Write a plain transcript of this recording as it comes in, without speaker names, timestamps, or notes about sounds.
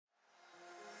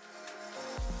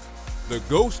the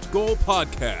Ghost Goal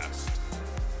Podcast.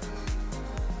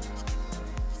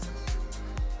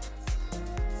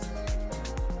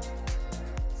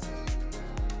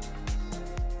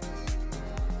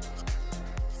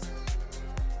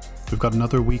 We've got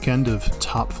another weekend of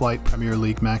top-flight Premier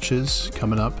League matches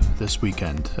coming up this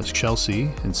weekend as Chelsea,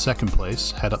 in second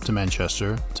place, head up to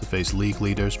Manchester to face league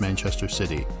leaders Manchester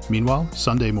City. Meanwhile,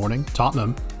 Sunday morning,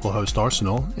 Tottenham will host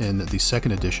Arsenal in the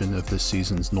second edition of this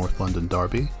season's North London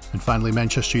derby. And finally,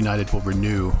 Manchester United will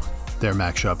renew their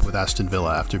matchup with Aston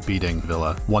Villa after beating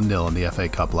Villa 1-0 in the FA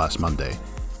Cup last Monday.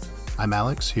 I'm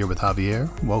Alex, here with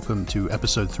Javier. Welcome to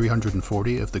episode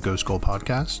 340 of the Ghost Goal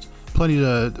Podcast. Plenty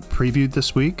to preview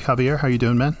this week. Javier, how you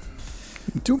doing, man?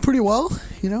 Doing pretty well,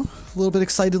 a little bit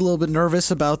excited, a little bit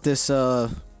nervous about this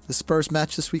Spurs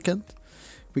match this weekend.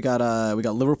 We got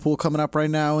Liverpool coming up right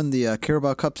now in the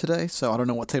Carabao Cup today, so I don't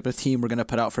know what type of team we're going to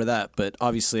put out for that, but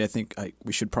obviously I think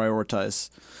we should prioritize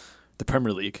the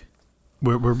Premier League.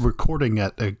 We're recording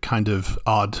at a kind of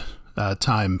odd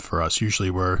time for us. Usually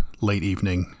we're late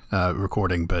evening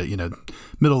recording, but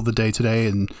middle of the day today,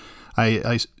 and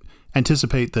I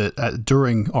anticipate that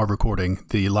during our recording,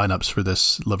 the lineups for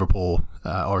this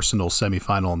Liverpool-Arsenal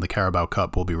semi-final in the Carabao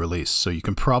Cup will be released. So you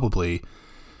can probably,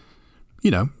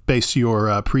 base your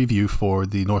preview for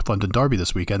the North London derby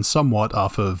this weekend somewhat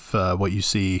off of what you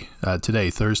see today,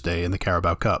 Thursday, in the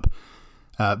Carabao Cup.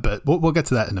 But we'll get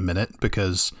to that in a minute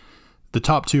because the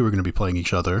top two are going to be playing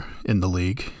each other in the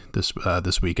league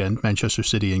this weekend. Manchester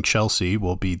City and Chelsea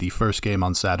will be the first game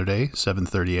on Saturday,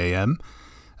 7:30 a.m.,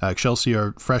 Chelsea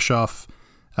are fresh off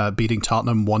beating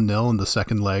Tottenham 1-0 in the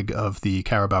second leg of the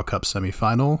Carabao Cup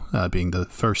semi-final, being the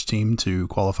first team to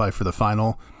qualify for the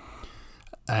final.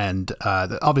 And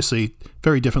obviously,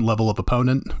 very different level of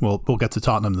opponent. We'll get to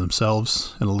Tottenham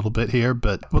themselves in a little bit here.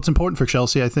 But what's important for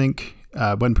Chelsea, I think,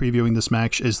 when previewing this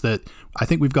match is that I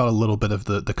think we've got a little bit of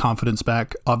the confidence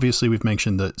back. Obviously, we've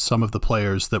mentioned that some of the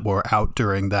players that were out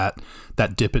during that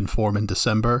dip in form in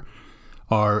December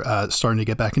are starting to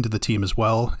get back into the team as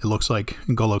well. It looks like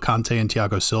N'Golo Kante and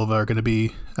Thiago Silva are going to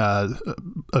be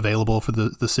available for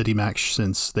the City match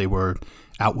since they were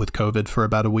out with COVID for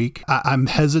about a week. I'm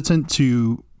hesitant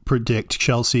to predict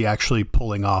Chelsea actually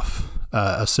pulling off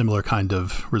a similar kind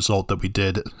of result that we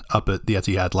did up at the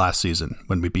Etihad last season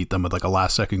when we beat them with like a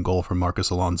last-second goal from Marcos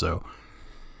Alonso.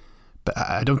 But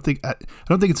I don't think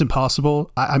it's impossible.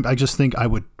 I just think I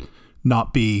would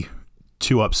not be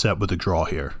too upset with a draw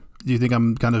here. Do you think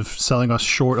I'm kind of selling us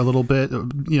short a little bit?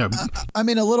 I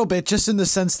mean, a little bit, just in the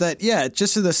sense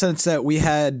that we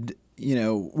had,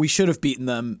 we should have beaten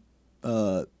them,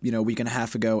 a week and a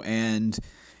half ago. And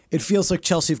it feels like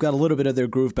Chelsea have got a little bit of their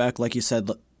groove back. Like you said,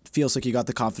 feels like you got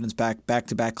the confidence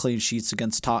back-to-back clean sheets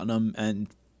against Tottenham. And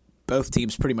both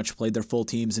teams pretty much played their full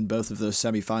teams in both of those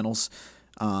semifinals.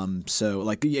 So,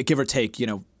 like, give or take,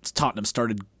 Tottenham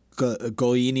started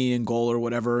Gollini in goal or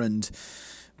whatever,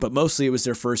 but mostly it was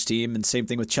their first team, and same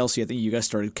thing with Chelsea. I think you guys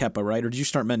started Kepa, right? Or did you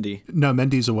start Mendy? No,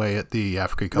 Mendy's away at the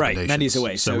African Cup of Nations. Right, Mendy's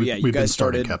away. So you guys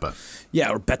started Kepa.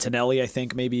 Yeah, or Bettinelli, I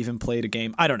think, maybe even played a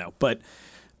game. I don't know, but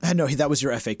I know that was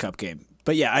your FA Cup game.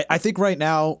 But yeah, I think right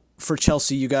now for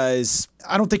Chelsea, you guys,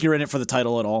 I don't think you're in it for the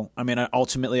title at all. I mean,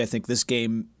 ultimately, I think this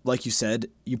game, like you said,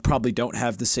 you probably don't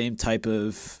have the same type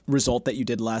of result that you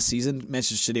did last season.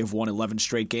 Manchester City have won 11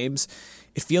 straight games.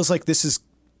 It feels like this is,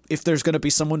 if there's going to be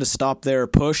someone to stop their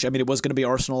push, I mean, it was going to be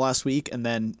Arsenal last week, and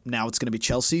then now it's going to be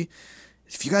Chelsea.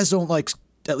 If you guys don't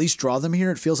at least draw them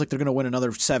here, it feels like they're going to win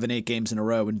another 7-8 games in a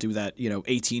row and do that,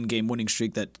 18-game winning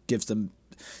streak that gives them,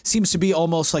 seems to be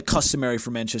almost like customary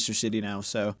for Manchester City now.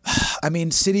 So, I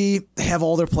mean, City, they have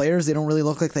all their players. They don't really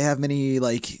look like they have many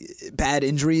bad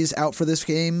injuries out for this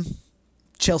game.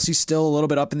 Chelsea's still a little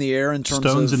bit up in the air in terms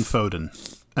Stones of and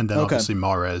Foden, and then obviously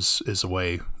Mahrez is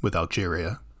away with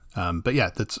Algeria. But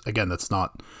yeah, that's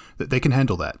not, they can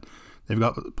handle that. They've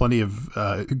got plenty of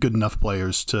good enough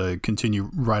players to continue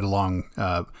right along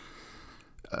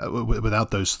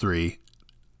without those three.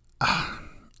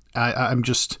 I'm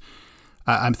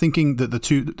thinking that the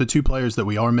two players that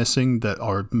we are missing that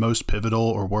are most pivotal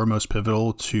or were most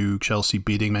pivotal to Chelsea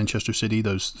beating Manchester City,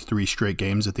 those 3 straight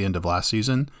games at the end of last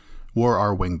season, were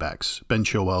our wingbacks, Ben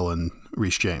Chilwell and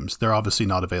Reece James. They're obviously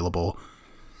not available.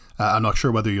 I'm not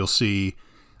sure whether you'll see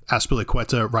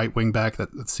Azpilicueta right wing back.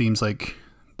 That seems like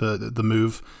the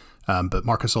move. But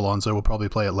Marcos Alonso will probably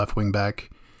play at left wing back.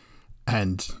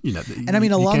 And I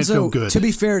mean, Alonso, to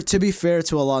be fair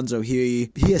to Alonso,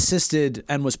 he assisted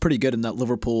and was pretty good in that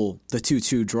Liverpool, the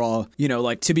 2-2 draw.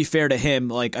 To be fair to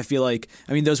him, I feel like,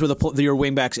 I mean, those were your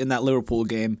wing backs in that Liverpool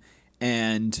game,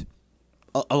 and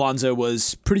Alonso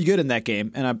was pretty good in that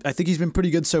game, and I think he's been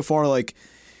pretty good so far.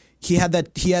 he had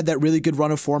that really good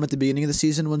run of form at the beginning of the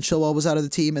season when Chilwell was out of the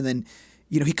team, and then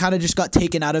he kind of just got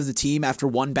taken out of the team after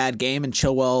one bad game, and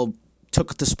Chilwell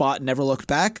took the spot and never looked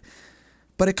back.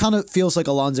 But it kind of feels like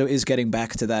Alonso is getting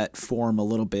back to that form a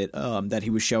little bit that he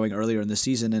was showing earlier in the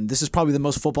season, and this is probably the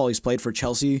most football he's played for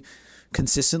Chelsea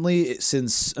consistently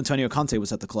since Antonio Conte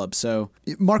was at the club. So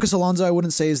Marcos Alonso, I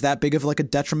wouldn't say is that big of like a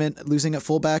detriment losing at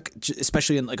fullback,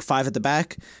 especially in like 5 at the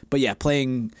back. But yeah,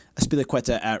 playing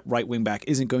Azpilicueta at right wing back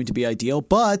isn't going to be ideal.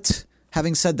 But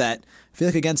having said that, I feel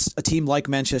like against a team like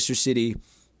Manchester City,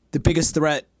 the biggest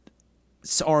threat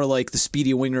are like the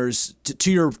speedy wingers to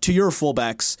your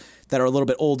fullbacks that are a little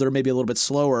bit older, maybe a little bit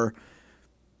slower.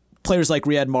 Players like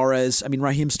Riyad Mahrez. I mean,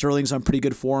 Raheem Sterling's on pretty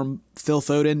good form. Phil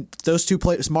Foden. Those two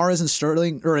players, Mahrez and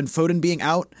Sterling, and Foden being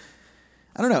out.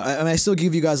 I don't know. I mean, I still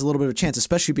give you guys a little bit of a chance,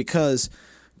 especially because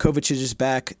Kovacic is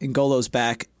back, N'Golo's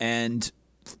back, and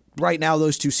right now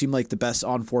those two seem like the best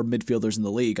on-form midfielders in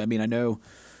the league. I mean, I know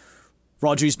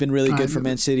Rodri's been really good for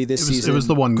Man City this season. It was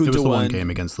the one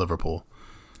game against Liverpool.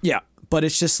 Yeah, but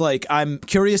it's just like, I'm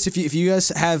curious if you guys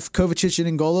have Kovacic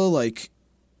and N'Golo, like,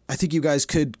 I think you guys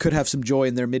could have some joy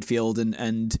in their midfield,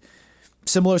 and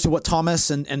similar to what Thomas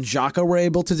and Xhaka were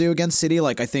able to do against City,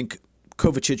 like I think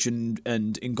Kovacic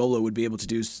and N'Golo would be able to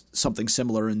do something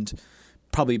similar and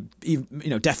probably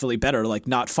definitely better, like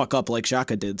not fuck up like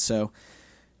Xhaka did. So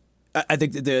I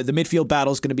think the midfield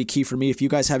battle is going to be key for me. If you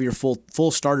guys have your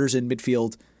full starters in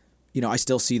midfield, I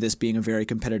still see this being a very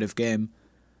competitive game.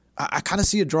 I kind of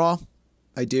see a draw.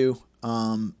 I do,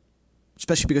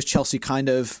 especially because Chelsea kind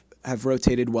of have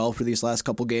rotated well for these last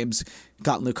couple games.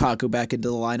 Got Lukaku back into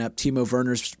the lineup. Timo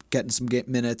Werner's getting some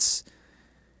minutes.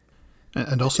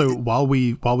 And also, while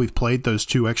we've played those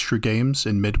 2 extra games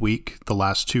in midweek, the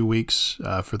last 2 weeks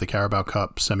for the Carabao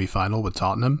Cup semi-final with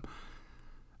Tottenham,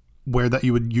 where that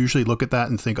you would usually look at that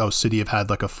and think, oh, City have had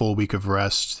like a full week of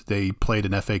rest. They played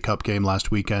an FA Cup game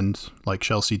last weekend like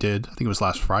Chelsea did. I think it was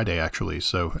last Friday, actually,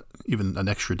 so even an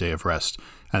extra day of rest.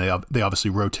 And they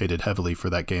obviously rotated heavily for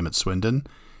that game at Swindon.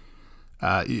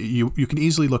 You can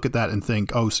easily look at that and think,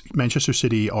 oh, Manchester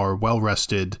City are well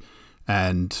rested,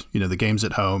 and the game's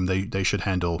at home, they should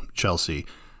handle Chelsea.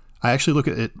 I actually look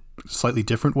at it a slightly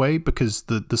different way, because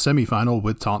the semi-final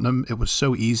with Tottenham, it was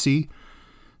so easy,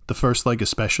 the first leg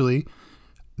especially,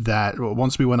 that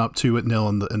once we went up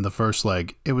 2-0 in the first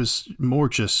leg, it was more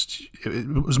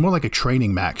like a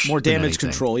training match. More damage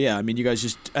control, yeah. I mean, you guys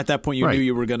just at that point knew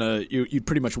you were you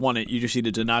pretty much won it. You just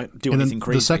needed to not do anything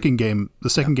crazy. The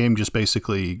second game just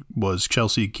basically was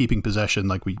Chelsea keeping possession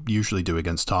like we usually do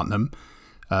against Tottenham,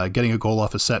 getting a goal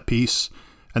off a set piece,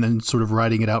 and then sort of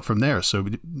riding it out from there. So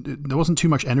there wasn't too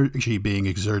much energy being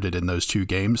exerted in those 2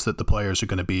 games that the players are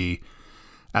going to be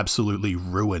absolutely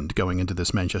ruined going into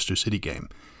this Manchester City game.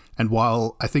 And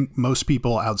while I think most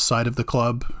people outside of the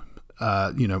club,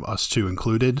 us 2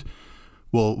 included,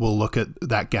 will look at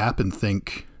that gap and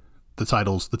think the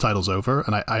title's over,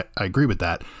 and I agree with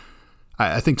that.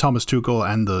 I think Thomas Tuchel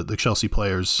and the Chelsea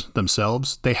players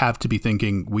themselves, they have to be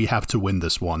thinking, we have to win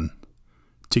this one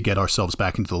to get ourselves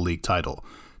back into the league title.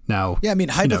 Now, yeah, I mean,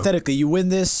 hypothetically, you win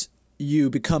this, you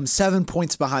become 7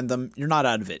 points behind them, you're not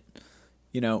out of it.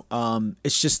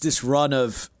 It's just this run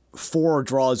of 4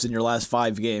 draws in your last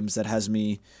 5 games that has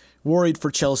me worried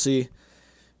for Chelsea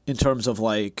in terms of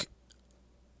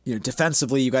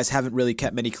defensively, you guys haven't really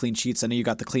kept many clean sheets. I know you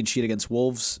got the clean sheet against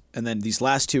Wolves, and then these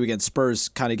last 2 against Spurs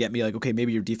kind of get me like, okay,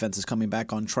 maybe your defense is coming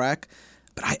back on track.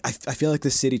 But I feel like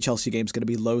the City-Chelsea game is going to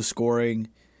be low scoring.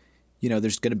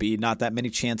 There's going to be not that many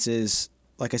chances.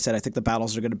 Like I said, I think the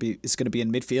battles it's going to be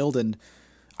in midfield, and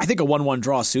I think a 1-1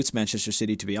 draw suits Manchester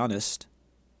City, to be honest.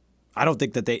 I don't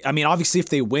think that obviously if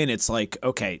they win, it's like,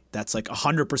 okay, that's like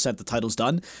 100% the title's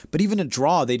done. But even a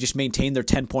draw, they just maintain their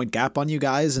 10-point gap on you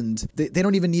guys, and they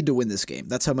don't even need to win this game.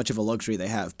 That's how much of a luxury they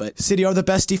have. But City are the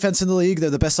best defense in the league. They're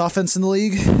the best offense in the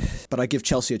league. But I give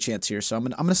Chelsea a chance here, so I'm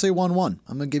gonna say 1-1.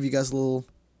 I'm gonna give you guys a little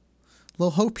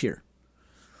hope here.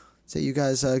 Say you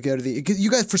guys you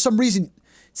guys, for some reason, it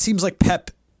seems like Pep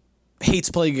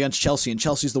hates playing against Chelsea, and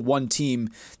Chelsea's the one team,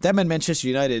 them and Manchester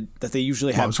United, that they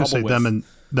usually have trouble with.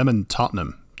 Them and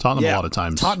Tottenham. A lot of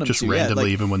times, Tottenham just too,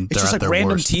 randomly, even when they're at their worst. It's just like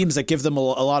random teams that give them a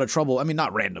lot of trouble. I mean,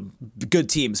 not random, good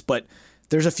teams, but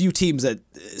there's a few teams that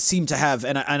seem to have,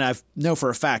 and I know for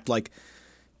a fact, like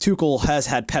Tuchel has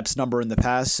had Pep's number in the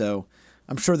past, so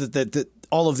I'm sure that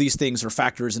all of these things are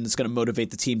factors, and it's going to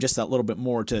motivate the team just that little bit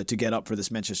more to get up for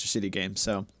this Manchester City game.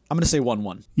 So I'm going to say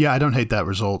 1-1. Yeah, I don't hate that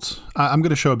result. I'm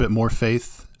going to show a bit more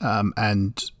faith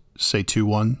and say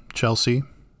 2-1 Chelsea.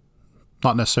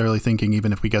 Not necessarily thinking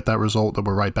even if we get that result that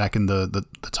we're right back in the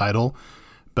title,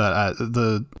 But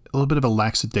a little bit of a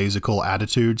lackadaisical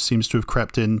attitude seems to have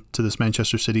crept into this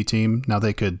Manchester City team. Now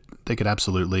they could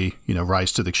absolutely,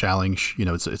 rise to the challenge.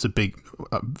 It's a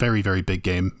very, very big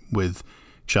game with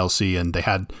Chelsea, and they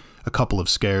had a couple of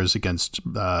scares against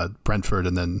Brentford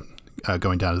and then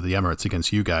going down to the Emirates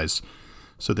against you guys.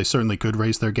 So they certainly could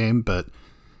raise their game, but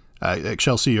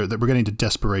Chelsea, we're getting to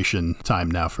desperation time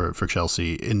now for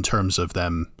Chelsea in terms of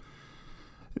them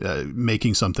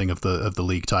making something of the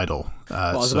league title.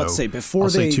 I was about to say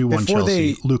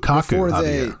Lukaku,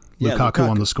 Lukaku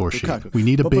on the score sheet. Lukaku. We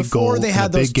need a big goal. They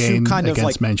had those big game kind of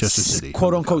against Manchester City,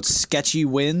 quote unquote sketchy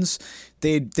wins.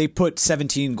 They put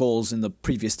 17 goals in the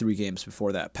previous 3 games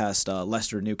before that, past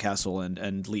Leicester, Newcastle,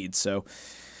 and Leeds. So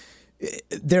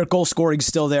their goal scoring's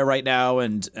still there right now,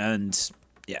 and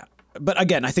yeah. But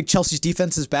again, I think Chelsea's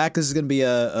defense is back. This is going to be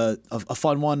a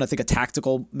fun one. I think a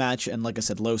tactical match, and like I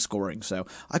said, low scoring. So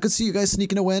I could see you guys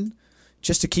sneaking a win,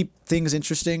 just to keep things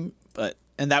interesting.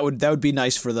 And that would be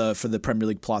nice for the Premier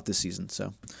League plot this season.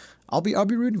 So I'll be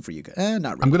rooting for you guys.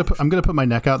 Not really. I'm gonna put my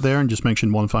neck out there and just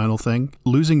mention one final thing.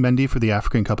 Losing Mendy for the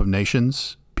African Cup of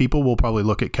Nations, people will probably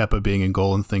look at Kepa being in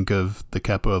goal and think of the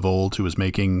Kepa of old who was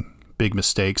making big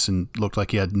mistakes and looked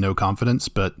like he had no confidence,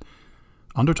 but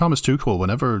under Thomas Tuchel,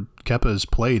 whenever Kepa has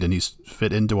played and he's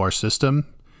fit into our system,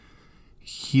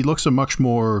 he looks a much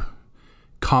more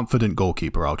confident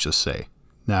goalkeeper, I'll just say.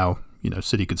 Now,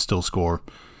 City could still score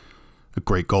a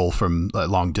great goal from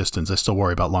long distance. I still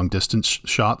worry about long distance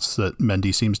shots that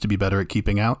Mendy seems to be better at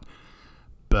keeping out.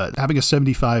 But having a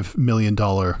 $75 million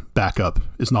backup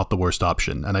is not the worst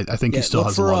option. And I think he still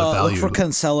has a lot of value. Look for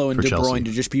Cancelo and De Bruyne Chelsea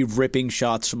to just be ripping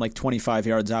shots from like 25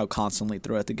 yards out constantly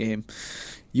throughout the game.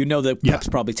 That Pep's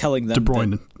probably telling them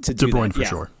to do De Bruyne that. for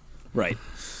sure. Right.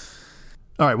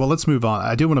 All right, well, let's move on.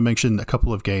 I do want to mention a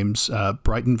couple of games.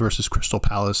 Brighton versus Crystal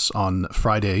Palace on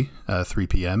Friday, 3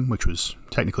 p.m., which was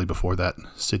technically before that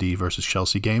City versus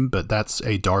Chelsea game, but that's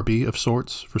a derby of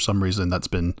sorts. For some reason, that's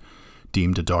been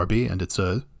deemed a derby, and it's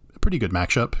a pretty good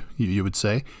matchup, you would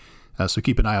say. So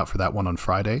keep an eye out for that one on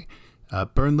Friday.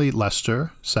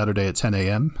 Burnley-Leicester, Saturday at 10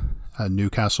 a.m.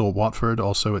 Newcastle-Watford,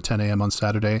 also at 10 a.m. on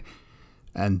Saturday.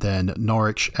 And then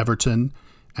Norwich-Everton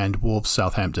and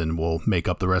Wolves-Southampton will make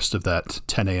up the rest of that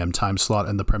 10 a.m. time slot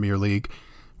in the Premier League.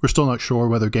 We're still not sure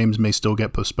whether games may still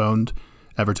get postponed.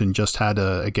 Everton just had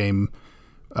a game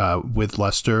with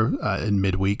Leicester in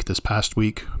midweek this past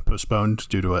week, postponed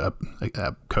due to a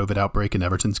COVID outbreak in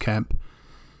Everton's camp.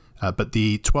 But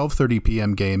the 12:30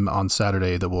 p.m. game on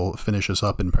Saturday that will finish us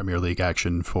up in Premier League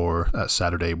action for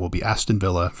Saturday will be Aston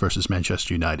Villa versus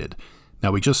Manchester United.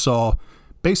 Now, we just saw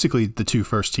basically the two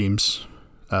first teams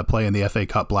play in the FA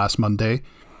Cup last Monday.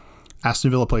 Aston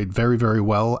Villa played very, very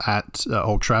well at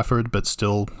Old Trafford, but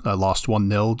still lost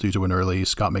 1-0 due to an early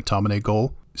Scott McTominay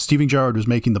goal. Steven Gerrard was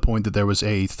making the point that there was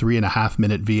a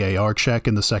 3.5-minute VAR check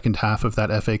in the second half of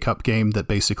that FA Cup game that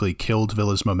basically killed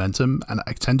Villa's momentum, and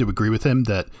I tend to agree with him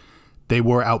that they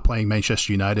were outplaying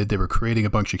Manchester United. They were creating a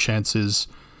bunch of chances,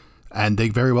 and they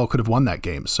very well could have won that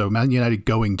game. So Man United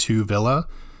going to Villa,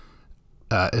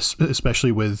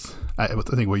 especially with, I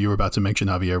think what you were about to mention,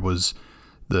 Javier, was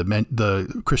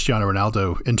the Cristiano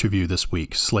Ronaldo interview this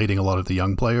week, slating a lot of the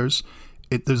young players.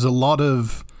 There's a lot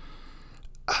of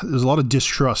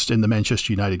distrust in the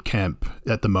Manchester United camp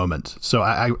at the moment. So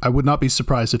I would not be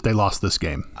surprised if they lost this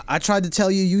game. I tried to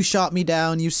tell you, you shot me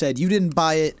down. You said you didn't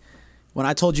buy it when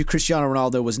I told you Cristiano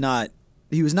Ronaldo was not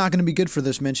going to be good for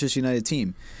this Manchester United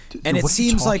team. And it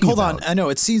seems like, hold on, I know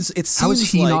it seems how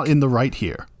is he not in the right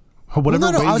here?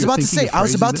 Whatever I was about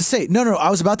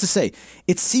to say,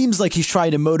 it seems like he's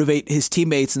trying to motivate his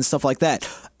teammates and stuff like that.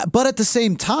 But at the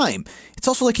same time, it's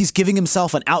also like he's giving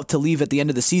himself an out to leave at the end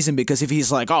of the season, because if he's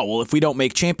like, oh, well, if we don't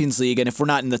make Champions League and if we're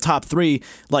not in the top 3,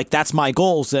 like that's my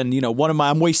goals, then,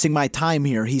 I'm wasting my time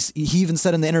here. He even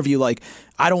said in the interview, like,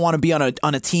 I don't want to be on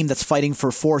a team that's fighting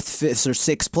for 4th, 5th, or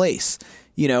 6th place,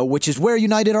 which is where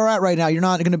United are at right now. You're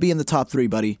not going to be in the top 3,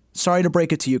 buddy. Sorry to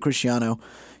break it to you, Cristiano.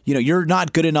 You're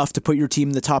not good enough to put your team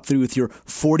in the top 3 with your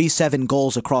 47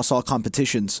 goals across all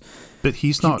competitions. But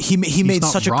he's not. He made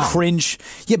such a cringe.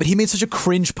 Yeah, but he made such a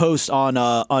cringe post on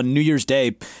New Year's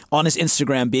Day on his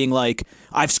Instagram, being like,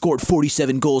 "I've scored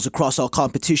 47 goals across all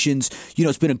competitions.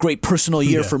 It's been a great personal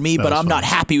year for me, but I'm not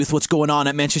happy with what's going on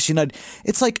at Manchester United."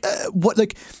 It's like what?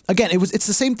 Like again, it's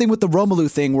the same thing with the Romelu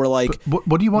thing, where like,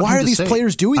 what do you want? Why are these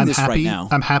players doing this right now?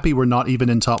 I'm happy we're not even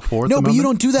in top 4. No, but you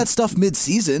don't do that stuff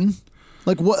mid-season.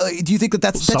 Like, what do you think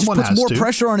that just puts more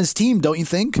pressure on his team? Don't you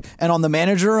think? And on the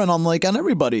manager and on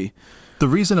everybody. The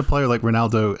reason a player like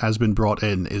Ronaldo has been brought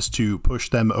in is to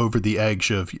push them over the edge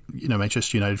of,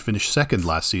 Manchester United finished second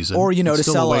last season. Or, to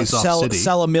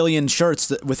sell a million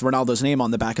shirts with Ronaldo's name on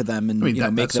the back of them and,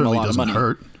 make them a lot of money.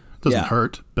 Doesn't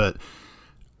hurt, but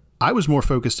I was more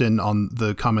focused in on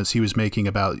the comments he was making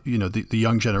about, the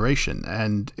young generation.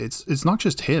 And it's not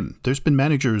just him. There's been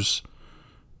managers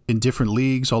in different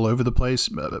leagues all over the place.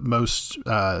 Most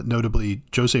notably,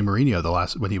 Jose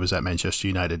Mourinho, when he was at Manchester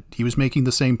United, he was making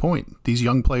the same point. These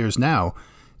young players now,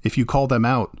 if you call them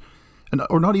out,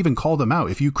 or not even call them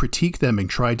out, if you critique them and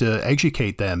try to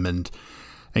educate them and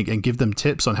give them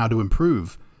tips on how to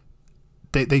improve,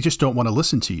 they just don't want to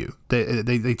listen to you.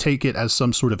 They take it as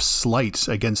some sort of slight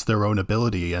against their own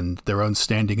ability and their own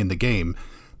standing in the game,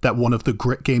 that one of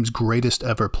the game's greatest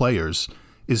ever players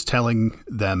is telling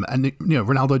them. And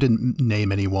Ronaldo didn't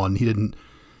name anyone, he didn't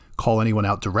call anyone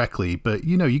out directly, but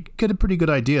you get a pretty good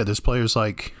idea. There's players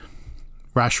like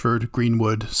Rashford,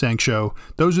 Greenwood, Sancho.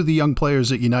 Those are the young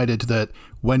players at United that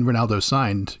when Ronaldo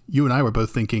signed, you and I were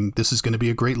both thinking this is going to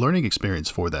be a great learning experience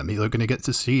for them. They're going to get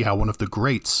to see how one of the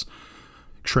greats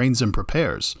trains and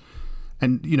prepares.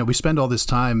 And we spend all this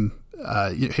time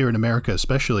here in America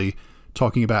especially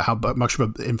talking about how much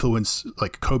of an influence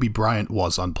like Kobe Bryant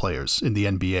was on players in the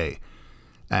NBA.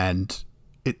 And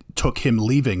it took him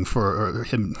leaving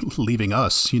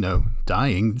us,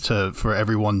 dying for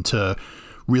everyone to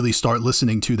really start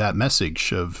listening to that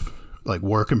message of like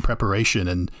work and preparation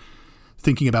and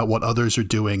thinking about what others are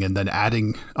doing and then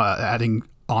adding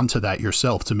onto that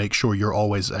yourself to make sure you're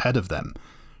always ahead of them.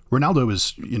 Ronaldo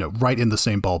is, right in the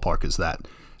same ballpark as that.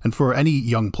 And for any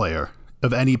young player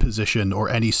of any position or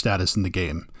any status in the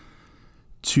game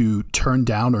to turn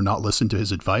down or not listen to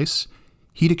his advice,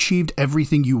 he'd achieved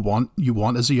everything you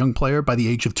want as a young player by the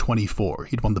age of 24.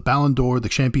 He'd won the Ballon d'Or, the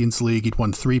Champions League, he'd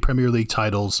won 3 Premier League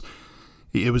titles.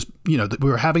 It was, we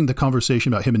were having the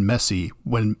conversation about him and Messi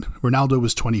when Ronaldo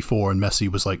was 24 and Messi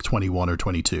was like 21 or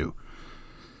 22.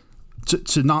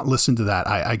 To not listen to that,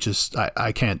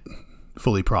 I can't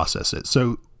fully process it.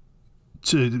 So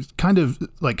to kind of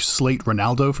like slate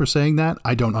Ronaldo for saying that,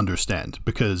 I don't understand,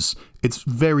 because it's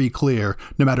very clear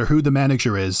no matter who the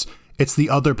manager is, it's the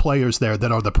other players there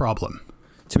that are the problem.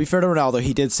 To be fair to Ronaldo,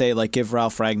 he did say, like, give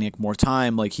Ralf Rangnick more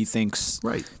time. Like, he thinks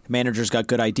the manager's got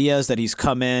good ideas, that he's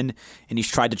come in and he's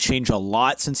tried to change a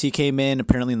lot since he came in,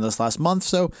 apparently in this last month.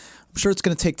 So I'm sure it's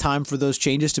going to take time for those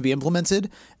changes to be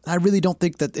implemented. And I really don't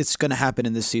think that it's going to happen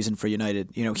in this season for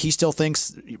United.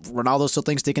 Ronaldo still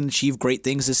thinks they can achieve great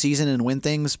things this season and win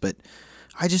things, but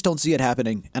I just don't see it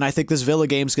happening. And I think this Villa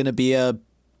game is going to be a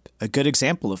good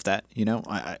example of that.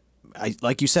 I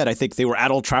like you said, I think they were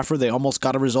at Old Trafford. They almost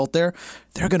got a result there.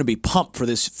 They're going to be pumped for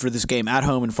this game at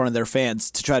home in front of their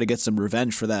fans to try to get some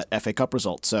revenge for that FA Cup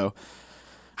result. So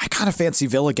I kind of fancy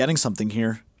Villa getting something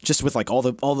here, just with like all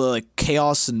the like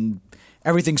chaos and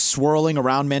everything swirling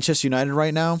around Manchester United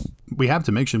right now. We have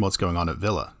to mention what's going on at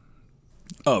Villa.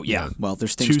 Oh yeah, well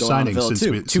there's things going on at Villa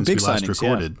too. Two big signings.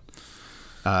 Recorded.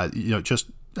 Yeah.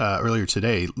 Earlier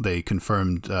today, they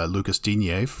confirmed Lucas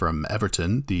Digne from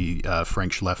Everton, the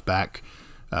French left back,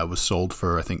 was sold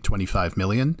for, I think, $25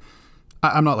 million.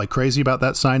 I'm not like crazy about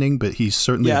that signing, but he's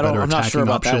certainly a better attacking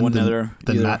option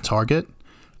than Matt Targett.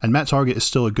 And Matt Targett is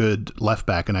still a good left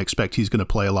back, and I expect he's going to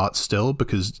play a lot still,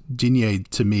 because Digne,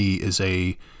 to me,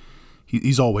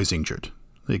 he's always injured.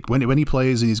 Like when he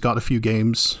plays and he's got a few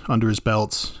games under his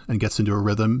belt and gets into a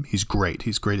rhythm, he's great.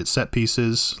 He's great at set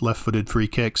pieces, left-footed free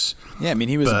kicks. Yeah, I mean,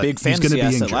 he was a big fantasy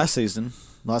asset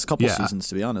last couple seasons,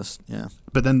 to be honest. Yeah.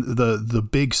 But then the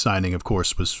big signing, of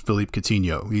course, was Philippe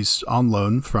Coutinho. He's on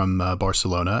loan from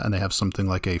Barcelona, and they have something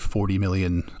like a $40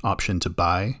 million option to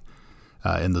buy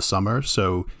in the summer.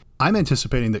 So I'm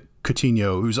anticipating that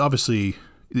Coutinho, who's obviously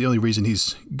the only reason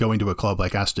he's going to a club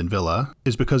like Aston Villa,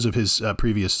 is because of his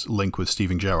previous link with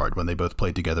Steven Gerrard when they both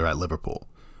played together at Liverpool.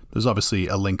 There's obviously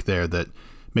a link there that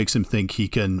makes him think he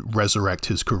can resurrect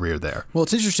his career there. Well,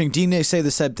 it's interesting. Digne say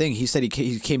the same thing. He said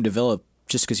he came to Villa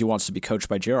just because he wants to be coached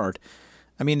by Gerrard.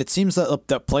 I mean, it seems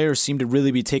that players seem to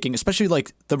really be taking, especially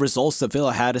like the results that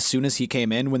Villa had as soon as he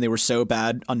came in when they were so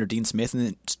bad under Dean Smith, and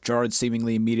then Gerrard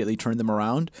seemingly immediately turned them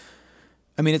around.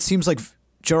 I mean, it seems like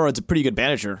Gerrard's a pretty good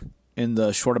manager in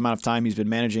the short amount of time he's been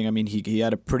managing. I mean, he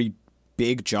had a pretty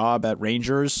big job at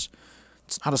Rangers.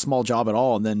 It's not a small job at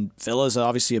all. And then Villa's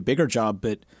obviously a bigger job,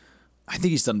 but I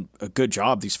think he's done a good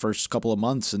job these first couple of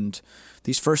months. And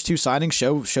these first two signings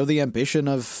show the ambition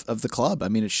of the club. I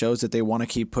mean, it shows that they want to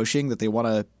keep pushing, that they want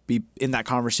to be in that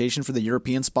conversation for the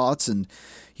European spots. And,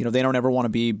 they don't ever want to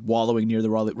be wallowing near the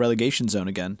relegation zone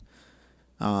again.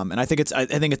 And I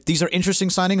think these are interesting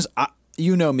signings.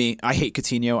 You know me, I hate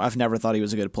Coutinho. I've never thought he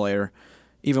was a good player.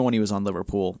 even when he was on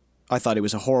Liverpool. I thought it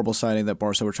was a horrible signing that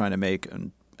Barca were trying to make,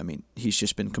 and I mean, he's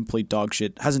just been complete dog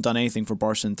shit. Hasn't done anything for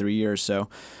Barca in 3 years, so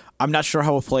I'm not sure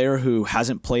how a player who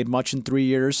hasn't played much in 3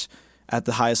 years at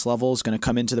the highest level is going to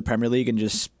come into the Premier League and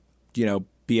just,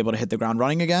 be able to hit the ground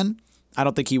running again. I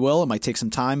don't think he will. It might take some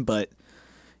time, but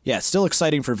yeah, it's still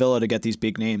exciting for Villa to get these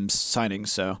big names signings.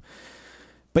 So,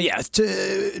 but yeah,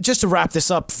 just to wrap this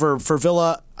up for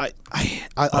Villa, I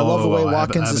love the way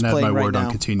Watkins is playing right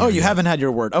now. Oh, you haven't had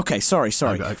your word. Okay, sorry.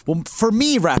 Well, for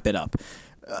me, wrap it up.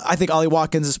 I think Ollie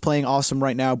Watkins is playing awesome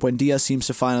right now. Buendia seems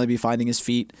to finally be finding his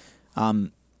feet.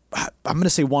 I'm going to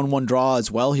say 1-1 draw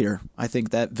as well here. I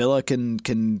think that Villa can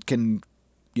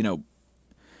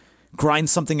grind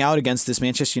something out against this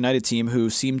Manchester United team who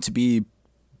seem to be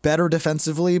better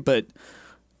defensively, but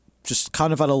just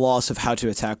kind of at a loss of how to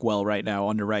attack well right now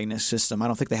under Rangnick's system. I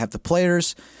don't think they have the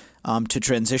players to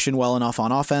transition well enough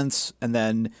on offense, and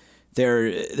then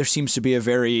there seems to be a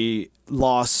very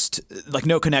lost,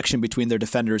 no connection between their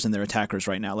defenders and their attackers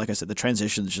right now. Like I said, the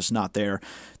transition is just not there.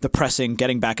 The pressing,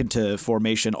 getting back into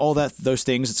formation, all those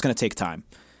things, it's going to take time,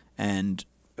 and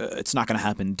it's not going to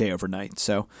happen day overnight.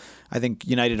 So I think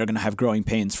United are going to have growing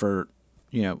pains for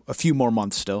a few more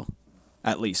months still,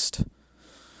 at least.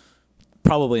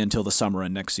 Probably until the summer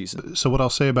and next season. So what I'll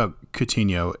say about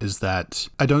Coutinho is that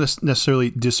I don't necessarily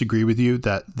disagree with you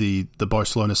that the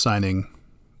Barcelona signing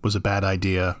was a bad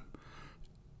idea.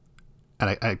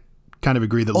 And I kind of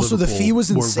agree that also Liverpool the fee was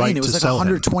insane. Right, it was like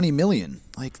 120 million.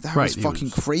 Like that was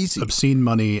fucking crazy. Obscene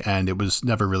money, and it was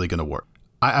never really going to work.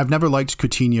 I've never liked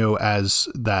Coutinho as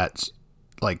that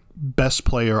best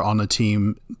player on a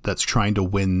team that's trying to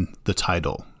win the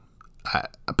title.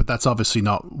 But that's obviously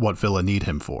not what Villa need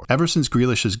him for. Ever since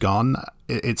Grealish is gone,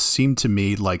 it seemed to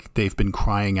me like they've been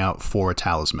crying out for a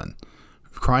talisman,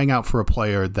 crying out for a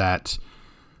player that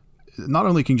not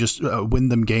only can just win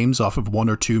them games off of one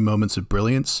or two moments of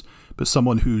brilliance, but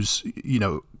someone who's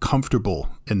comfortable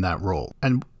in that role.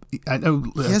 And I know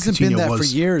he hasn't been that for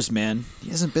years, man. He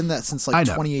hasn't been that since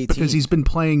 2018. Because he's been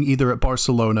playing either at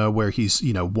Barcelona, where he's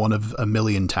one of a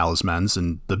million talismans,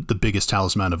 and the biggest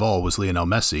talisman of all was Lionel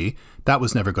Messi. That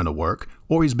was never going to work.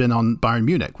 Or he's been on Bayern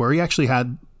Munich, where he actually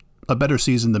had a better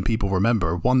season than people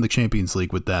remember. Won the Champions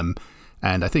League with them,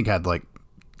 and I think had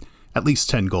at least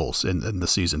 10 goals in the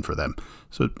season for them.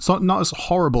 So it's not as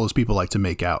horrible as people like to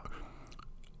make out.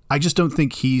 I just don't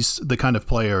think he's the kind of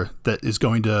player that is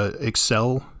going to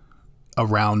excel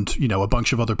around a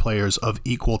bunch of other players of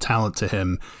equal talent to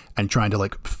him and trying to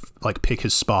pick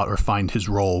his spot or find his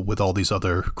role with all these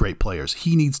other great players.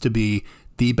 He needs to be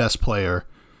the best player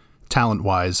talent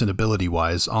wise and ability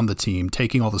wise on the team,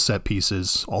 taking all the set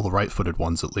pieces, all the right-footed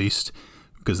ones at least,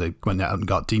 because they went out and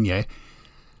got Digne,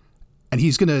 and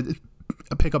he's going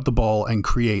to pick up the ball and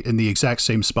create in the exact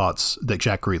same spots that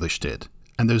Jack Grealish did.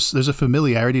 And there's a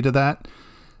familiarity to that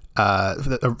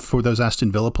for those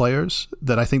Aston Villa players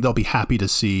that I think they'll be happy to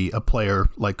see a player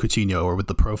like Coutinho or with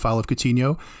the profile of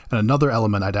Coutinho. And another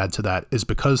element I'd add to that is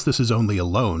because this is only a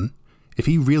loan, if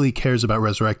he really cares about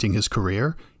resurrecting his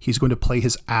career, he's going to play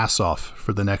his ass off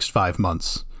for the next 5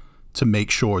 months to make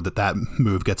sure that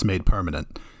move gets made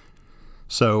permanent.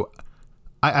 So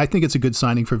I think it's a good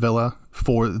signing for Villa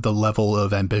for the level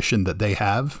of ambition that they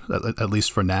have, at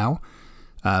least for now.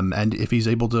 And if he's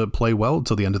able to play well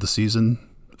until the end of the season,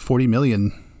 40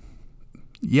 million,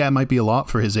 it might be a lot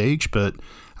for his age, but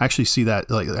I actually see that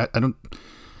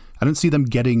I don't see them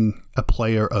getting a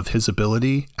player of his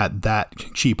ability at that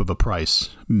cheap of a price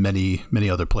many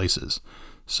other places.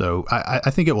 So I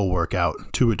think it will work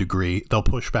out to a degree. They'll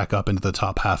push back up into the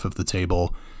top half of the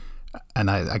table,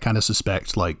 and I kind of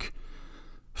suspect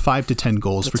 5 to 10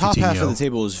 goals for Coutinho. The top half of the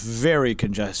table is very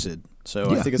congested,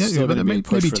 so I think it's still going to be a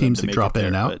push maybe for teams them to that drop in there,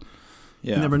 and out.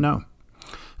 Yeah. You never know.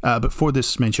 But for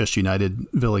this Manchester United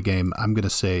Villa game, I'm going to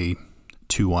say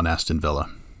 2-1 Aston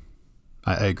Villa.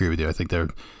 I agree with you. I think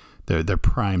they're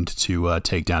primed to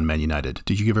take down Man United.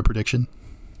 Did you give a prediction?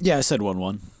 Yeah, I said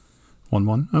 1-1.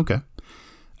 1-1? Okay.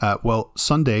 Well,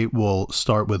 Sunday we'll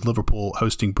start with Liverpool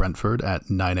hosting Brentford at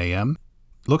 9 a.m.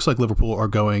 Looks like Liverpool are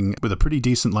going with a pretty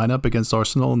decent lineup against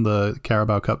Arsenal in the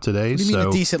Carabao Cup today. What do you mean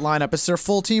a decent lineup? It's their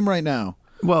full team right now.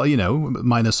 Well,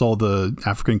 minus all the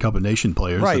African Cup of Nation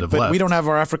players that have left. Right, but we don't have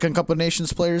our African Cup of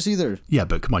Nations players either. Yeah,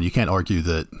 but come on, you can't argue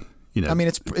that, I mean,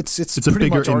 it's a pretty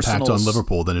bigger much impact Arsenal's, on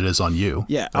Liverpool than it is on you.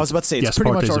 Yeah, I was about to say, it's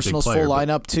pretty much Arsenal's full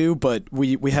lineup too, but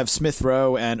we have Smith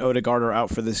Rowe and Odegaard are out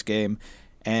for this game,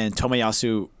 and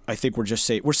Tomiyasu, I think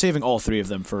we're saving all three of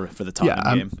them for the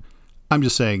Tottenham game. I'm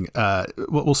just saying,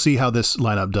 we'll see how this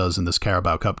lineup does in this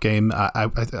Carabao Cup game.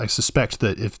 I suspect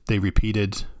that if they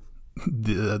repeated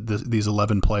these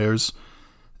 11 players,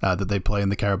 that they play in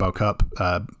the Carabao Cup,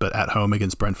 but at home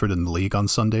against Brentford in the league on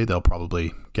Sunday, they'll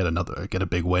probably get a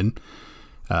big win.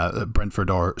 Brentford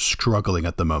are struggling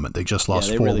at the moment. They just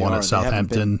lost 4-1 at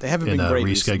Southampton in a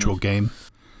rescheduled game.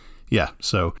 Yeah,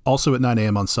 so also at 9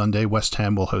 a.m. on Sunday, West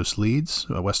Ham will host Leeds.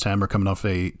 West Ham are coming off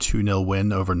a 2-0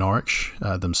 win over Norwich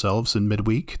themselves in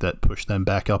midweek that pushed them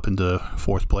back up into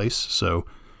 4th place. So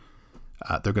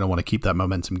they're going to want to keep that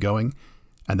momentum going.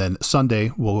 And then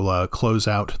Sunday, we'll close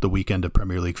out the weekend of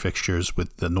Premier League fixtures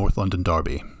with the North London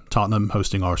derby. Tottenham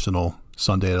hosting Arsenal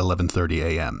Sunday at 11:30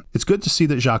 a.m. It's good to see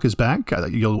that Xhaka is back.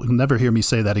 You'll never hear me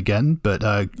say that again, but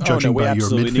judging by your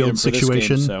midfield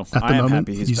situation game, so at the I am moment,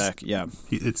 happy he's back. Yeah,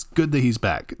 it's good that he's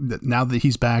back. Now that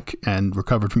he's back and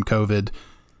recovered from COVID,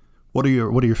 what are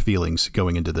your feelings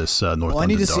going into this North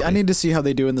London derby? I need to see how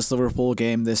they do in this Liverpool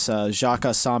game. This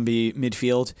Xhaka Sambi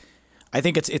midfield. I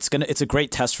think it's a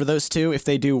great test for those two. If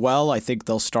they do well, I think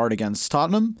they'll start against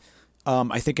Tottenham.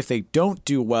 I think if they don't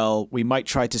do well, we might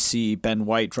try to see Ben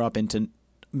White drop into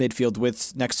midfield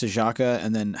with next to Xhaka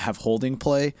and then have holding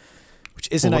play, which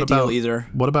isn't ideal either.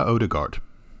 What about Odegaard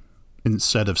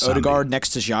instead of Sambi? Odegaard next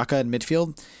to Xhaka in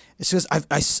midfield? It's just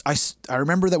I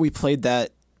remember that we played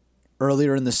that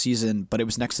earlier in the season, but it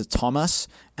was next to Thomas,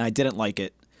 and I didn't like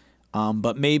it.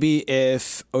 But maybe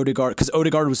if Odegaard, because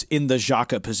Odegaard was in the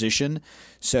Xhaka position,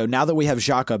 so now that we have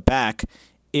Xhaka back,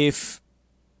 if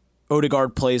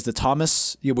Odegaard plays the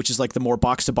Thomas, which is like the more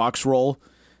box-to-box role,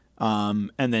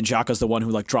 and then Xhaka's the one who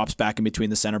like drops back in between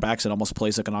the center backs and almost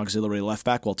plays like an auxiliary left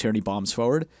back while Tierney bombs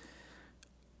forward.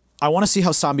 I want to see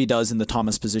how Sambi does in the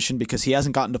Thomas position because he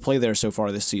hasn't gotten to play there so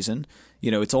far this season.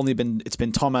 It's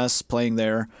been Thomas playing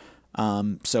there,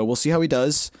 so we'll see how he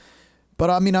does. But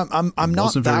I mean, I'm not that worried.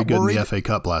 Wasn't very good in the FA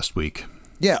Cup last week.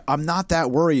 Yeah, I'm not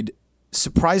that worried,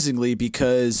 surprisingly,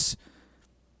 because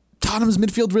Tottenham's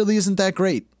midfield really isn't that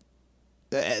great.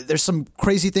 There's some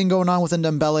crazy thing going on with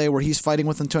Ndombele where he's fighting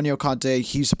with Antonio Conte.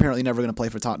 He's apparently never going to play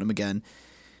for Tottenham again.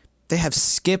 They have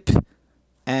Skip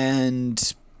and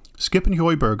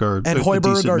Højbjerg are decent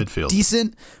midfield.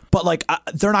 Decent, but like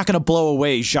they're not going to blow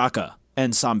away Xhaka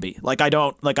and Sambi. I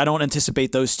don't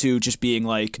anticipate those two just being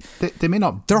like they may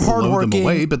not they're blow them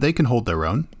away, but they can hold their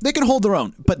own. They can hold their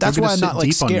own, but that's why I'm not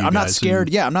like scared. I'm not scared.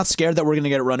 Yeah, I'm not scared that we're going to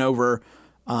get run over.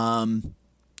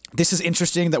 This is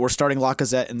interesting that we're starting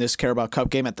Lacazette in this Carabao Cup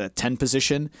game at the 10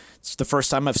 position. It's the first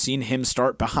time I've seen him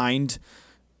start behind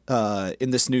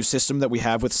in this new system that we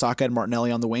have with Saka and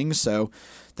Martinelli on the wings. So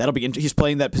that'll be he's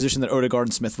playing that position that Odegaard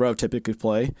and Smith Rowe typically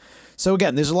play. So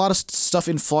again, there's a lot of stuff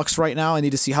in flux right now. I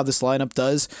need to see how this lineup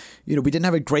does. We didn't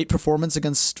have a great performance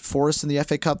against Forest in the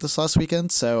FA Cup this last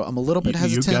weekend, so I'm a little bit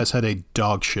hesitant. You guys had a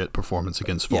dog shit performance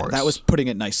against Forest. Yeah, that was putting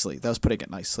it nicely.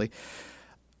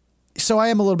 So I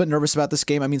am a little bit nervous about this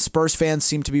game. I mean, Spurs fans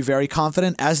seem to be very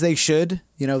confident, as they should.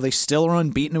 They still are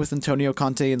unbeaten with Antonio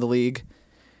Conte in the league.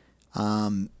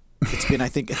 It's been, I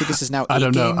think this is now 8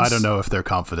 games. I don't know if they're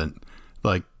confident.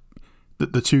 Like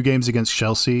the 2 games against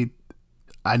Chelsea,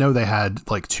 I know they had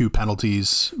like 2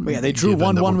 penalties. Well, yeah, they drew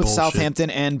 1-1 with Southampton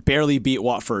and barely beat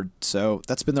Watford. So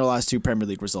that's been their last 2 Premier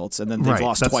League results, and then they've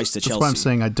lost twice to Chelsea. That's why I'm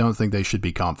saying I don't think they should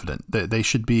be confident. They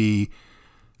should be.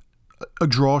 A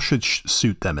draw should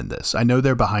suit them in this. I know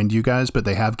they're behind you guys, but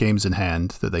they have games in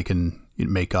hand that they can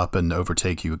make up and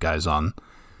overtake you guys on.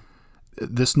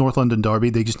 This North London derby,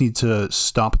 they just need to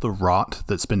stop the rot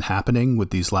that's been happening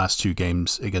with these last 2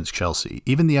 games against Chelsea.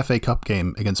 Even the FA Cup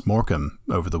game against Morecambe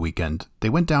over the weekend, they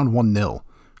went down 1-0.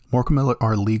 Morecambe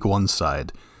are League One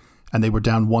side, and they were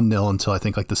down 1-0 until I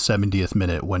think like the 70th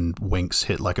minute when Winks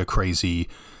hit like a crazy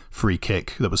free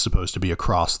kick that was supposed to be a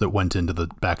cross that went into the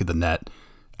back of the net.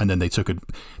 And then they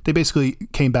basically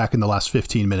came back in the last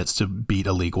 15 minutes to beat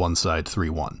a League One side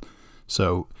 3-1.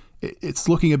 So it's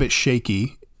looking a bit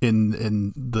shaky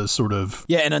in the sort of...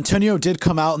 Yeah, and Antonio did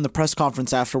come out in the press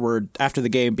conference after the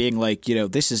game being like,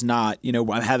 this is not,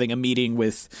 I'm having a meeting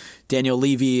with Daniel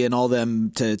Levy and all them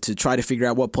to try to figure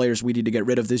out what players we need to get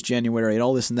rid of this January and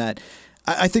all this and that.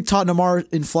 I think Tottenham are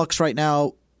in flux right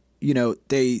now.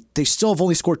 They still have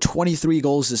only scored 23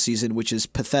 goals this season, which is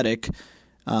pathetic.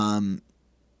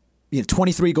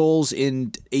 23 goals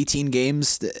in 18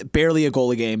 games, barely a goal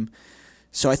a game.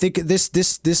 So I think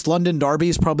this London derby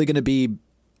is probably going to be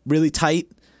really tight.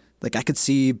 Like I could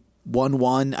see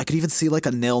 1-1. I could even see like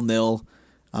a 0-0.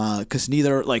 Because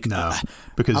neither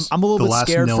because I'm a little bit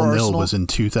scared for Arsenal. The last 0-0 was in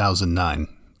 2009.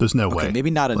 There's no way.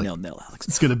 Maybe not a 0-0, Alex.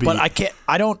 It's going to be. But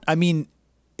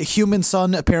Heung-min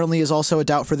Son apparently is also a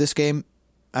doubt for this game.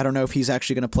 I don't know if he's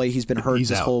actually going to play. He's been hurt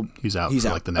He's out for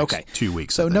like the next 2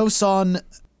 weeks. So no Son.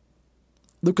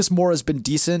 Lucas Moura has been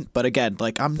decent, but again,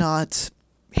 I'm not...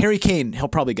 Harry Kane, he'll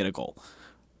probably get a goal.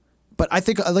 But I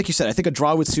think, like you said, I think a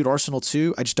draw would suit Arsenal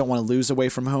too. I just don't want to lose away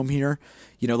from home here.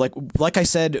 You know, like I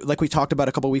said, like we talked about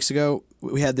a couple of weeks ago,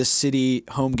 we had this City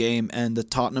home game and the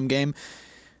Tottenham game.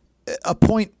 A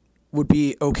point would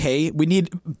be okay.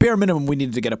 Bare minimum, we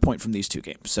needed to get a point from these two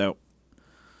games. So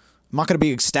I'm not going to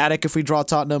be ecstatic if we draw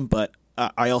Tottenham, but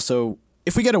I also,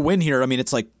 if we get a win here, I mean,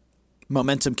 it's like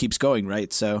momentum keeps going,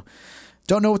 right? So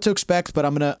don't know what to expect, but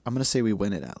I'm gonna say we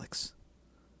win it, Alex.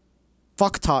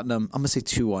 Fuck Tottenham. I'm gonna say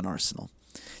 2-1 Arsenal.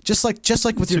 Just like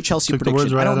with your Chelsea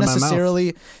prediction. I don't necessarily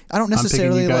I'm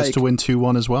picking you guys to win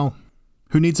 2-1 as well.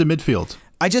 Who needs a midfield?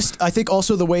 I think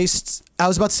also the waste. I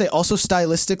was about to say also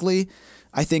stylistically,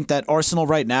 I think that Arsenal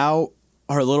right now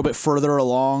are a little bit further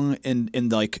along in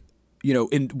like, you know,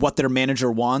 in what their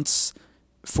manager wants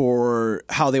for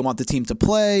how they want the team to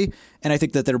play, and I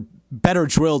think that they're better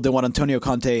drilled than what Antonio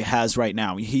Conte has right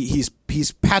now. He's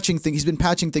patching things. He's been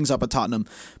patching things up at Tottenham,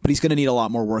 but he's going to need a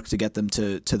lot more work to get them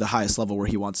to the highest level where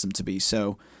he wants them to be.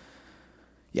 So,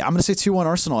 yeah, I'm going to say 2-1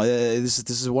 Arsenal. This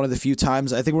is one of the few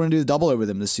times I think we're going to do the double over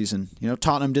them this season. You know,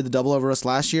 Tottenham did the double over us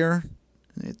last year.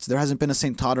 There hasn't been a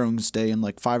St. Tottenham's Day in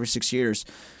like 5 or 6 years.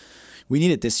 We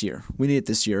need it this year.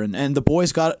 And the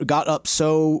boys got up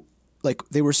so, like,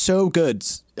 they were so good.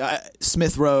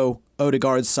 Smith Rowe,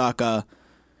 Odegaard, Saka.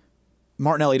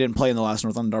 Martinelli didn't play in the last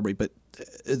North London derby, but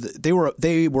they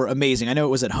were amazing. I know it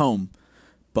was at home,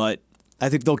 but I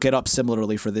think they'll get up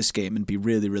similarly for this game and be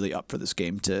really, really up for this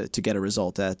game to get a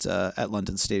result at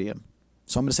London Stadium.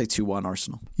 So I'm going to say 2-1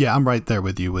 Arsenal. Yeah, I'm right there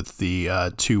with you with the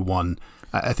 2-1.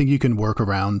 I think you can work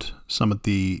around some of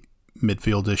the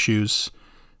midfield issues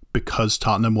because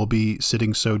Tottenham will be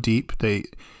sitting so deep.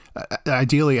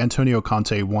 Ideally, Antonio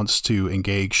Conte wants to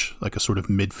engage like a sort of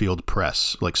midfield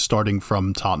press, like starting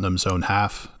from Tottenham's own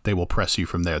half. They will press you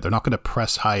from there. They're not going to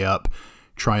press high up,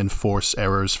 try and force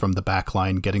errors from the back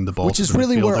line, getting the ball which to is the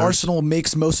really midfielders. where Arsenal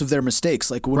makes most of their mistakes.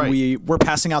 Like when we're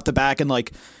passing out the back and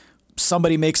like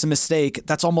somebody makes a mistake,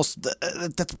 that's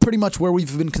pretty much where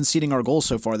we've been conceding our goals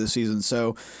so far this season.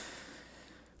 So,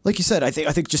 like you said, I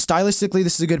think just stylistically,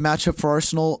 this is a good matchup for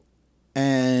Arsenal.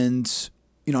 And,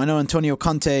 you know, I know Antonio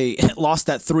Conte lost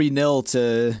that 3-0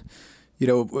 to, you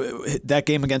know, that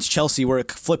game against Chelsea where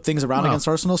it flipped things around against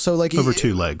Arsenal. So like over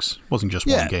 2 legs, wasn't just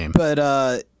one game. But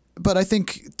I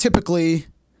think typically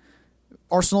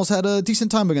Arsenal's had a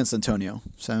decent time against Antonio.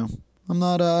 So I'm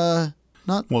not.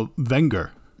 Well,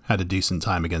 Wenger had a decent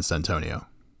time against Antonio.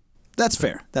 That's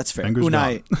fair. Wenger's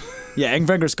gone. Yeah,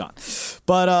 Wenger's gone.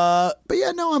 But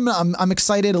yeah, no, I'm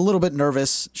excited, a little bit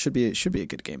nervous. Should be a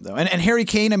good game though. And Harry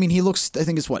Kane, I mean, he looks, I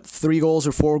think it's 3 goals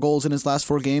or 4 goals in his last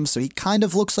 4 games, so he kind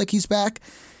of looks like he's back.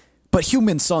 But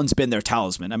Heung-min Son's been their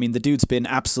talisman. I mean, the dude's been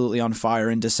absolutely on fire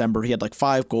in December. He had like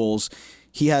 5 goals.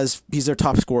 He's their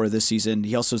top scorer this season.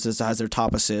 He also has their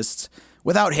top assists.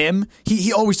 Without him,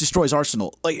 he always destroys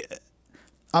Arsenal. Like,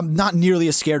 I'm not nearly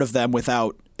as scared of them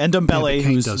without Ndombele,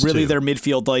 who's really their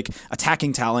midfield like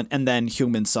attacking talent, and then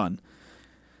Heung-min Son.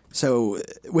 So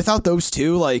without those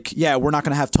two, like, yeah, we're not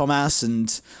going to have Thomas,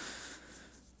 and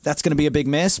that's going to be a big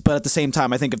miss. But at the same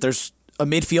time, I think if there's a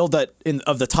midfield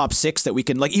of the top 6 that we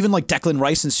can, like, even like Declan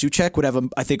Rice and Souček would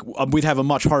have we'd have a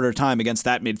much harder time against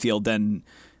that midfield than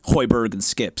Højbjerg and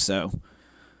Skip. So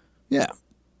yeah,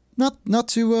 not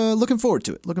too looking forward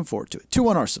to it.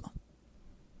 2-1 Arsenal.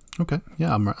 Okay.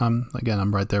 Yeah,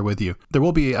 I'm right there with you. There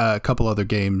will be a couple other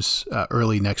games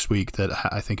early next week that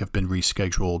I think have been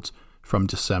rescheduled from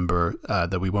December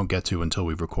that we won't get to until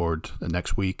we record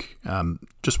next week.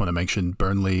 Just want to mention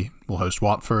Burnley will host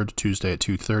Watford Tuesday at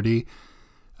 2:30.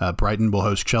 Brighton will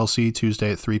host Chelsea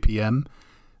Tuesday at 3 p.m.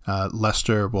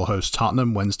 Leicester will host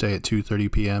Tottenham Wednesday at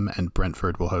 2:30 p.m. and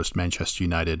Brentford will host Manchester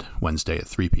United Wednesday at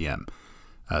 3 p.m.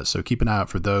 So keep an eye out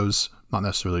for those. Not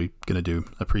necessarily going to do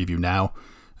a preview now.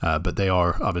 But they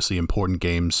are obviously important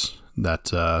games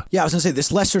that... Yeah, I was going to say,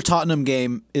 this Leicester-Tottenham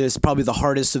game is probably the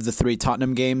hardest of the 3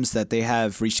 Tottenham games that they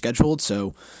have rescheduled.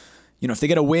 So, you know, if they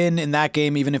get a win in that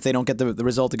game, even if they don't get the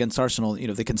result against Arsenal, you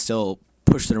know, they can still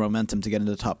push their momentum to get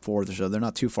into the top 4. So they're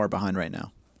not too far behind right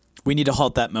now. We need to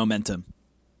halt that momentum.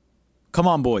 Come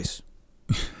on, boys.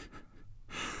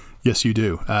 Yes, you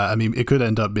do. I mean, it could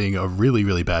end up being a really,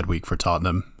 really bad week for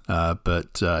Tottenham.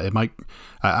 But it might.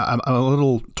 I'm a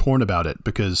little torn about it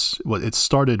because it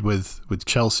started with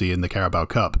Chelsea in the Carabao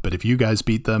Cup. But if you guys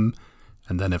beat them,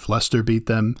 and then if Leicester beat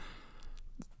them,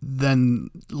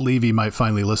 then Levy might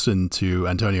finally listen to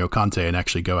Antonio Conte and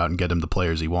actually go out and get him the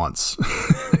players he wants.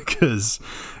 Because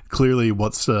clearly,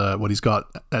 what he's got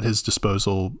at his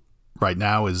disposal right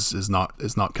now is not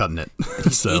cutting it.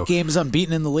 He's 8 games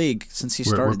unbeaten in the league since he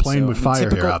started. We're playing with fire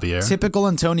here, Javier. Typical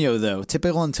Antonio, though.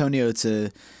 Typical Antonio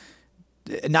to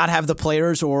not have the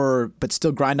players but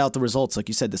still grind out the results. Like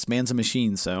you said, this man's a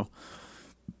machine. So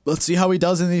let's see how he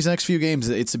does in these next few games.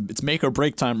 It's make or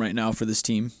break time right now for this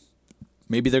team.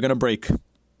 Maybe they're going to break.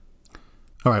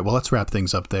 All right, well, let's wrap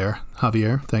things up there.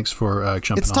 Javier, thanks for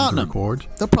jumping on to record.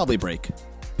 They'll probably break.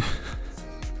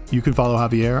 You can follow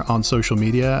Javier on social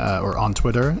media or on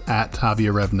Twitter at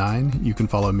JavierRev9. You can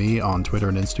follow me on Twitter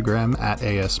and Instagram at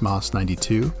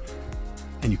ASMoss92.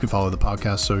 And you can follow the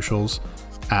podcast socials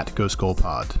at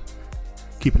GhostGoalPod.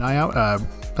 Keep an eye out. I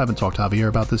haven't talked to Javier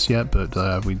about this yet,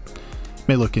 but we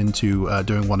may look into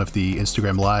doing one of the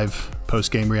Instagram Live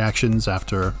post-game reactions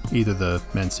after either the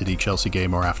Man City-Chelsea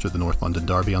game or after the North London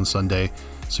Derby on Sunday.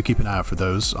 So keep an eye out for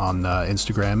those on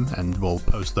Instagram, and we'll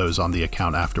post those on the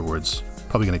account afterwards.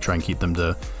 Probably going to try and keep them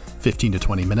to 15 to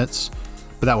 20 minutes,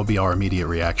 but that will be our immediate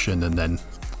reaction. And then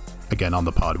again on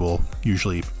the pod, we'll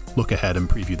usually look ahead and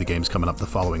preview the games coming up the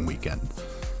following weekend.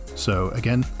 So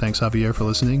again, thanks Javier for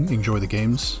listening. Enjoy the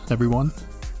games, everyone.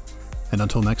 And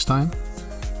until next time,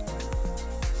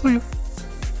 see ya.